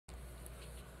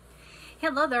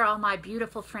Hello there, all my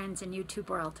beautiful friends in YouTube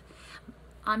world.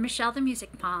 I'm Michelle, the Music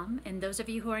Mom, and those of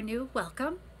you who are new,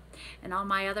 welcome. And all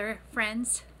my other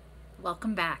friends,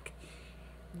 welcome back.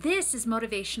 This is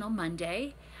Motivational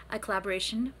Monday, a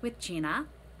collaboration with Gina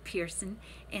Pearson.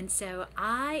 And so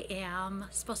I am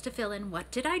supposed to fill in what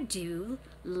did I do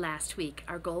last week.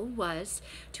 Our goal was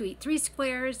to eat 3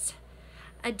 squares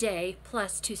a day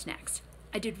plus 2 snacks.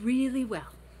 I did really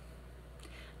well.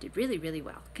 Did really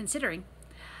well, considering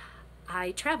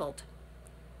I traveled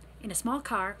in a small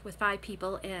car with 5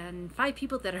 people, and 5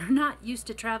 people that are not used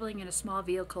to traveling in a small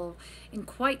vehicle in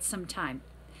quite some time.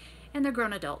 And they're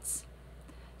grown adults.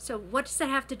 So what does that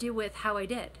have to do with how I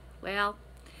did? Well,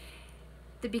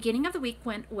 the beginning of the week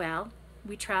went well.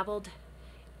 We traveled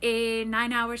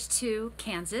 9 hours to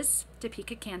Kansas,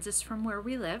 Topeka, Kansas, from where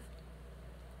we live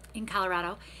in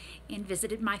Colorado, and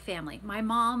visited my family. My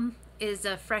mom is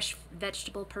a fresh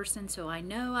vegetable person, so I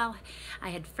know I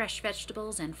had fresh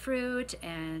vegetables and fruit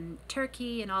and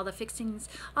turkey and all the fixings,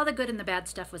 all the good and the bad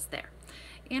stuff was there.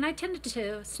 And I tended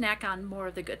to snack on more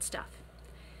of the good stuff.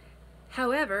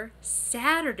 However,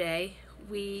 Saturday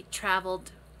we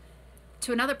traveled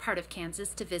to another part of Kansas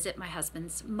to visit my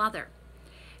husband's mother.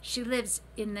 She lives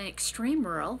in the extreme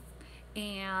rural,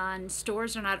 and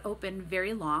stores are not open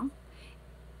very long,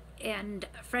 and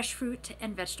fresh fruit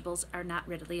and vegetables are not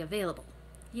readily available.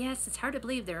 Yes, it's hard to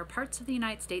believe there are parts of the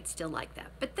United States still like that,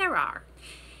 but there are.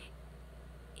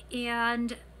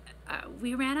 And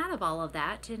we ran out of all of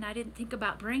that, and I didn't think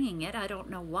about bringing it. I don't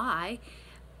know why.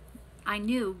 I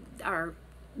knew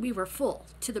we were full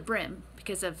to the brim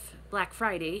because of Black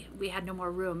Friday. We had no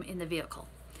more room in the vehicle.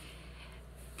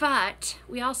 But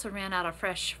we also ran out of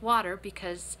fresh water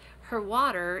because her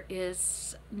water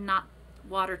is not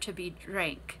water to be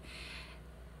drank.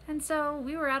 And so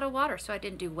we were out of water, so I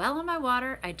didn't do well on my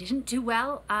water. I didn't do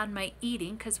well on my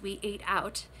eating because we ate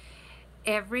out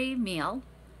every meal,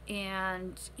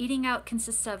 and eating out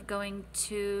consists of going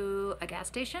to a gas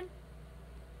station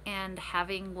and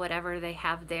having whatever they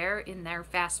have there in their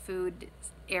fast food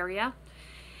area.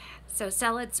 So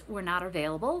salads were not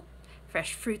available.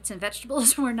 Fresh fruits and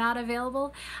vegetables were not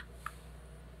available.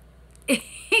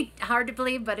 Hard to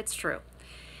believe, but it's true.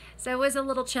 So it was a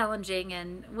little challenging,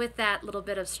 and with that little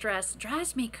bit of stress,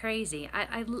 drives me crazy.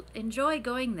 I enjoy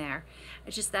going there.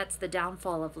 It's just that's the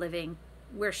downfall of living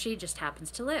where she just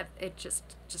happens to live. It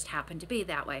just happened to be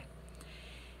that way.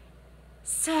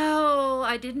 So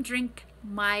I didn't drink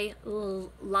my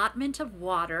allotment of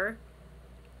water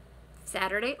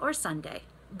Saturday or Sunday,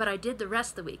 but I did the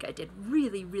rest of the week. I did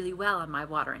really well on my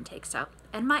water intake,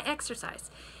 and my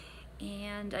exercise.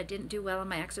 And I didn't do well on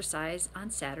my exercise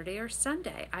on Saturday or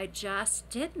Sunday. I just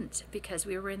didn't, because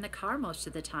we were in the car most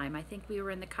of the time. I think we were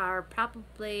in the car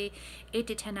probably 8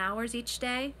 to 10 hours each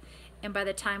day. And by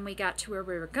the time we got to where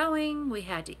we were going, we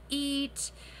had to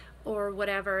eat or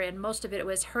whatever. And most of it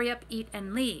was hurry up, eat,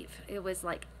 and leave. It was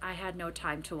like I had no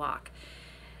time to walk.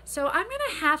 So I'm going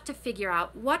to have to figure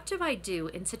out, what do I do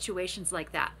in situations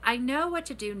like that? I know what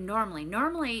to do normally.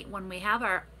 Normally, when we have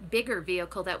our bigger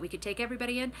vehicle that we could take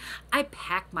everybody in, I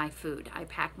pack my food. I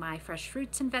pack my fresh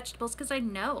fruits and vegetables because I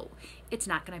know it's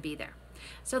not going to be there.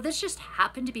 So this just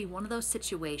happened to be one of those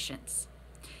situations.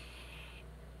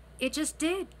 It just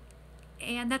did.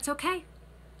 And that's okay.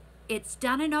 It's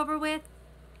done and over with.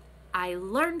 I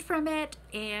learned from it,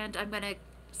 and I'm going to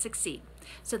succeed.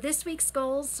 So this week's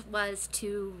goals was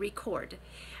to record.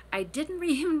 I didn't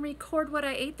even record what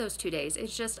I ate those 2 days.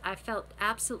 It's just I felt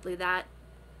absolutely that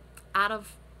out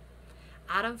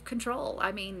of control.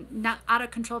 I mean, not out of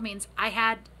control means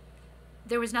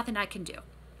there was nothing I can do.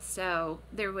 So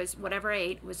there was whatever I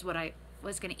ate was what I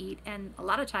was going to eat, and a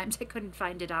lot of times I couldn't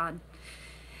find it on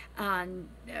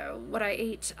what I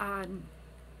ate on.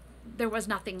 There was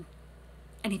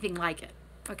anything like it.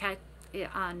 Okay.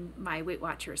 On my Weight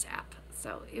Watchers app.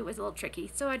 So it was a little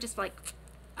tricky. So I just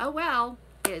oh well,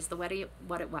 is what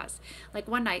it was. Like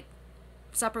one night,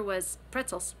 supper was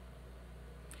pretzels,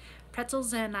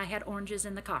 and I had oranges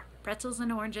in the car. Pretzels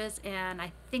and oranges, and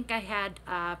I think I had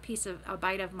a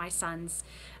bite of my son's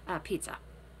pizza.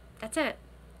 That's it.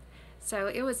 So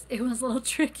it was a little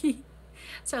tricky.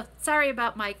 So sorry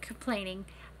about my complaining.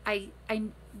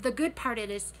 The good part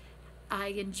is I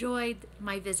enjoyed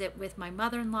my visit with my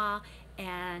mother-in-law,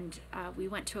 and we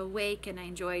went to a wake, and I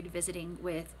enjoyed visiting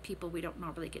with people we don't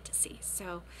normally get to see.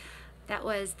 So that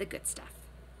was the good stuff.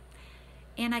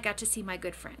 And I got to see my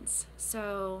good friends.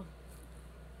 So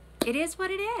it is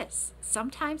what it is.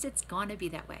 Sometimes it's going to be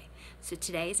that way. So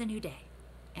today is a new day,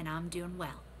 and I'm doing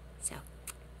well. So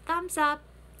thumbs up.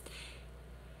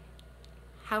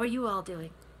 How are you all doing?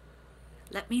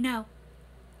 Let me know.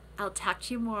 I'll talk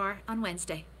to you more on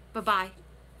Wednesday. Bye-bye.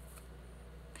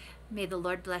 May the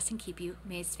Lord bless and keep you.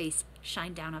 May his face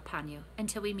shine down upon you.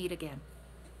 Until we meet again.